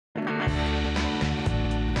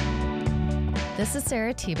This is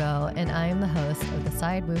Sarah Tebow, and I am the host of the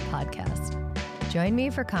Side Woo podcast. Join me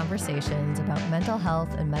for conversations about mental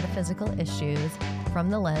health and metaphysical issues from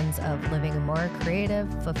the lens of living a more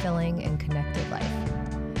creative, fulfilling, and connected life.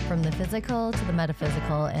 From the physical to the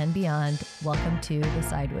metaphysical and beyond, welcome to the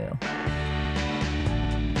Side Woo.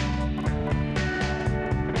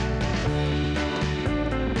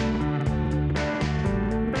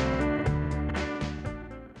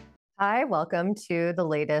 Hi, welcome to the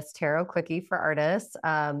latest Tarot Quickie for Artists.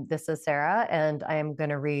 This is Sarah, and I am going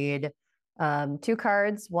to read two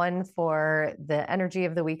cards, one for the energy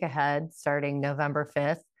of the week ahead, starting November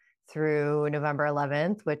 5th through November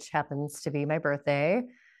 11th, which happens to be my birthday.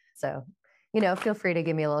 So, feel free to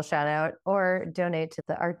give me a little shout out or donate to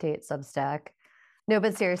the Art Date Substack. No,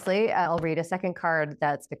 but seriously, I'll read a second card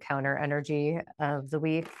that's the counter energy of the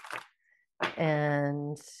week.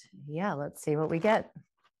 And yeah, let's see what we get.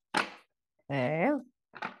 Okay.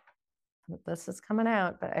 This is coming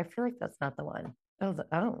out, but I feel like that's not the one. Oh,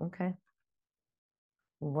 okay.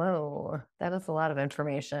 Whoa, that is a lot of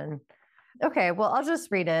information. Okay, well, I'll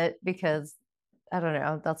just read it because I don't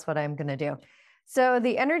know. That's what I'm going to do. So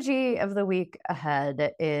the energy of the week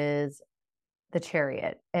ahead is the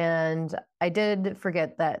Chariot. And I did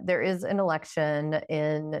forget that there is an election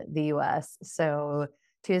in the US. So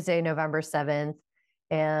Tuesday, November 7th.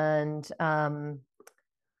 And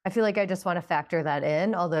I feel like I just want to factor that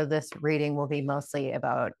in, although this reading will be mostly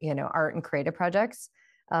about, art and creative projects.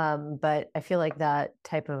 But I feel like that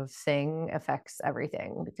type of thing affects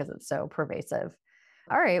everything because it's so pervasive.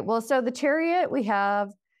 All right. Well, so the Chariot, we have,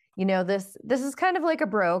 this is kind of like a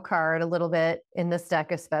bro card a little bit in this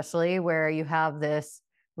deck, especially where you have this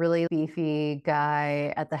really beefy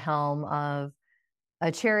guy at the helm of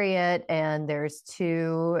a chariot, and there's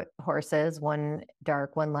two horses, one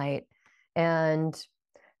dark, one light. And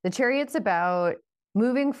the Chariot's about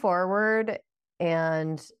moving forward,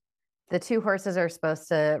 and the two horses are supposed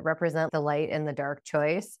to represent the light and the dark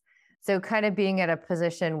choice. So kind of being at a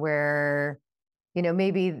position where,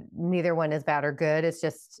 maybe neither one is bad or good. It's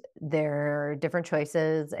just they're different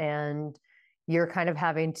choices, and you're kind of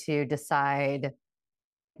having to decide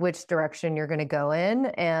which direction you're going to go in.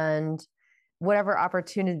 And whatever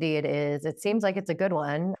opportunity it is, it seems like it's a good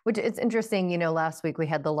one, which it's interesting. Last week we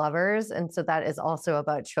had the Lovers, and so that is also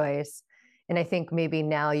about choice. And I think maybe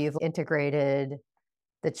now you've integrated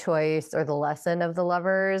the choice or the lesson of the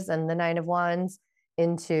Lovers and the Nine of Wands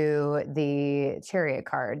into the Chariot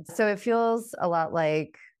card. So it feels a lot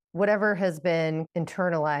like whatever has been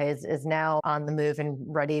internalized is now on the move and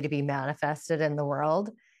ready to be manifested in the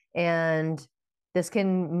world. And this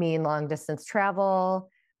can mean long distance travel.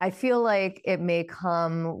 I feel like it may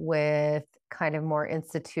come with kind of more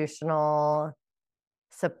institutional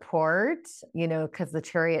support, because the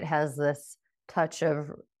Chariot has this touch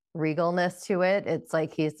of regalness to it. It's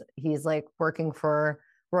like he's like working for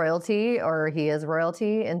royalty, or he is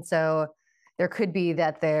royalty. And so there could be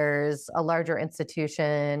that there's a larger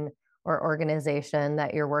institution or organization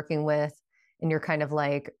that you're working with, and you're kind of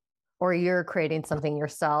like, or you're creating something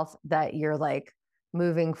yourself that you're like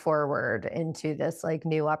moving forward into this like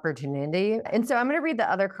new opportunity. And so I'm going to read the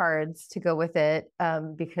other cards to go with it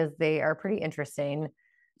because they are pretty interesting.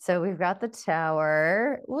 So we've got the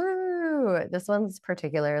Tower. Woo! This one's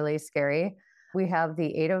particularly scary. We have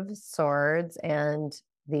the Eight of Swords and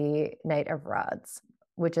the Knight of Rods,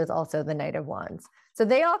 which is also the Knight of Wands. So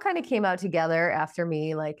they all kind of came out together after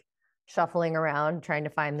me like shuffling around trying to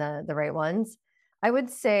find the right ones. I would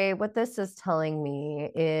say what this is telling me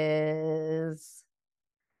is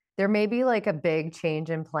there may be like a big change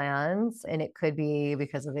in plans, and it could be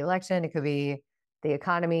because of the election. It could be the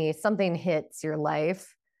economy. Something hits your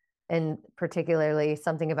life, and particularly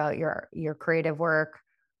something about your creative work,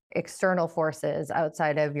 external forces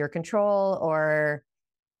outside of your control, or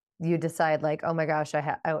you decide like, oh my gosh,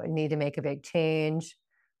 I need to make a big change.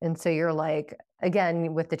 And so you're like,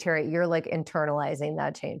 again, with the Chariot, you're like internalizing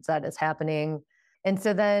that change that is happening. And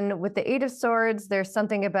so then with the Eight of Swords, there's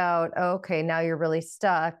something about, okay, now you're really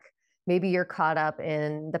stuck. Maybe you're caught up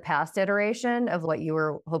in the past iteration of what you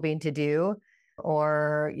were hoping to do,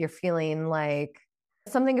 or you're feeling like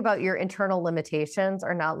something about your internal limitations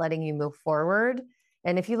are not letting you move forward.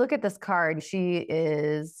 And if you look at this card, she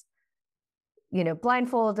is,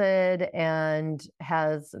 blindfolded and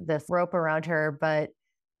has this rope around her, but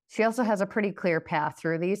she also has a pretty clear path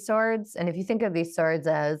through these swords. And if you think of these swords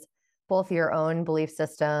as both your own belief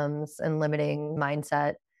systems and limiting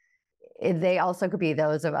mindset, they also could be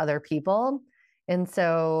those of other people. And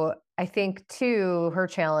so I think too, her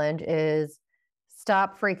challenge is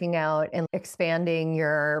stop freaking out and expanding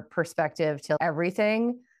your perspective to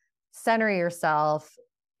everything, center yourself,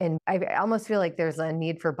 And I almost feel like there's a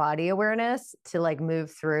need for body awareness to like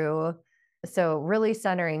move through. So really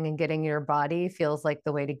centering and getting your body feels like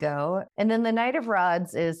the way to go. And then the Knight of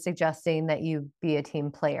Rods is suggesting that you be a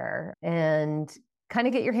team player and kind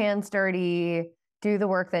of get your hands dirty, do the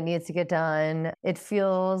work that needs to get done. It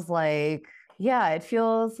feels like,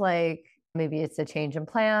 maybe it's a change in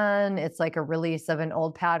plan. It's like a release of an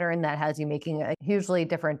old pattern that has you making a hugely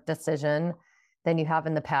different decision than you have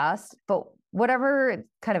in the past. But whatever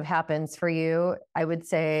kind of happens for you, I would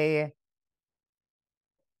say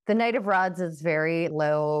the Knight of Rods is very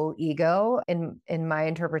low ego in my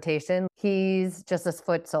interpretation. He's just a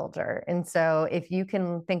foot soldier. And so if you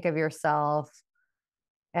can think of yourself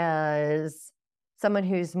as someone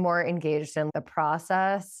who's more engaged in the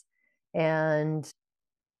process and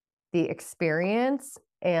the experience,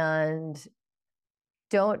 and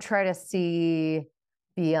don't try to see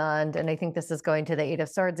beyond, and I think this is going to the Eight of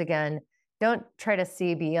Swords again, don't try to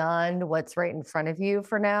see beyond what's right in front of you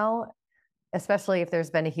for now, especially if there's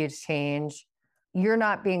been a huge change. You're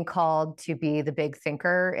not being called to be the big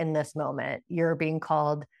thinker in this moment. You're being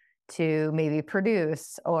called to maybe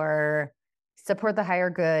produce or support the higher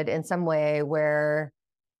good in some way where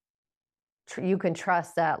you can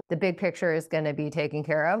trust that the big picture is going to be taken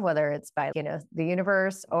care of, whether it's by, the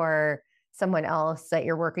universe or someone else that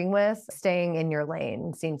you're working with. Staying in your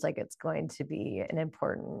lane seems like it's going to be an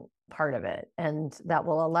important part of it. And that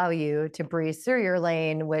will allow you to breeze through your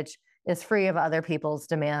lane, which is free of other people's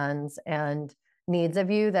demands and needs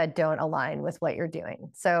of you that don't align with what you're doing.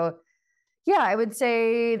 So yeah, I would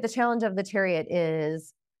say the challenge of the Chariot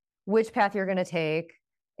is which path you're going to take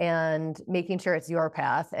and making sure it's your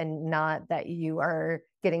path and not that you are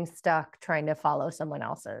getting stuck trying to follow someone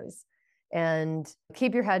else's. And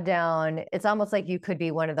keep your head down. It's almost like you could be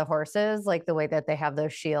one of the horses, like the way that they have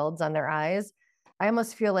those shields on their eyes. I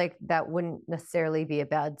almost feel like that wouldn't necessarily be a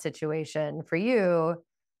bad situation for you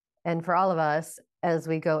and for all of us as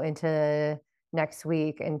we go into next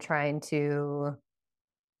week and trying to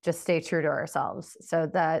just stay true to ourselves. So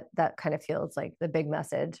that kind of feels like the big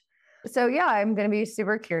message. So yeah, I'm going to be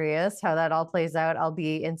super curious how that all plays out. I'll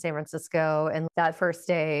be in San Francisco, and that first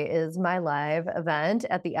day is my live event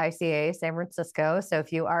at the ICA San Francisco. So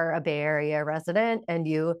if you are a Bay Area resident and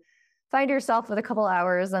you find yourself with a couple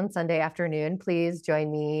hours on Sunday afternoon, please join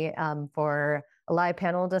me for a live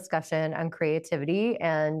panel discussion on creativity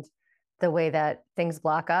and the way that things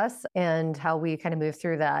block us and how we kind of move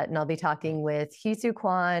through that. And I'll be talking with Hisu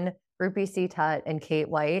Kwan, Rupi C. Tut, and Kate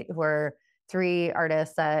White, who are 3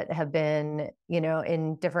 artists that have been,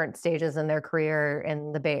 in different stages in their career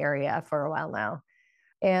in the Bay Area for a while now.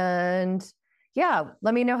 And yeah,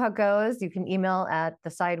 let me know how it goes. You can email at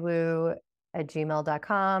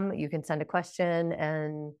thesidewoo@gmail.com. You can send a question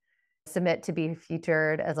and submit to be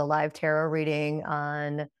featured as a live tarot reading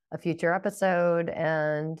on a future episode.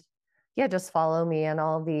 And yeah, just follow me on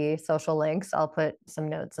all the social links. I'll put some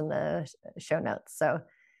notes in the show notes. So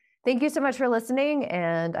thank you so much for listening,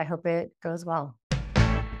 and I hope it goes well.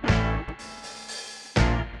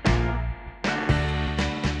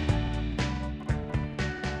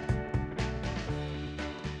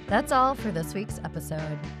 That's all for this week's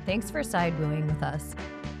episode. Thanks for side wooing with us.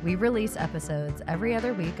 We release episodes every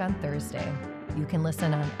other week on Thursday. You can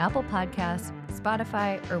listen on Apple Podcasts,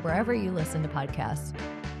 Spotify, or wherever you listen to podcasts.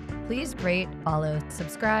 Please rate, follow,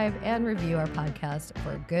 subscribe, and review our podcast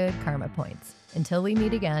for good karma points. Until we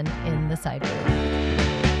meet again in the Sidewoo.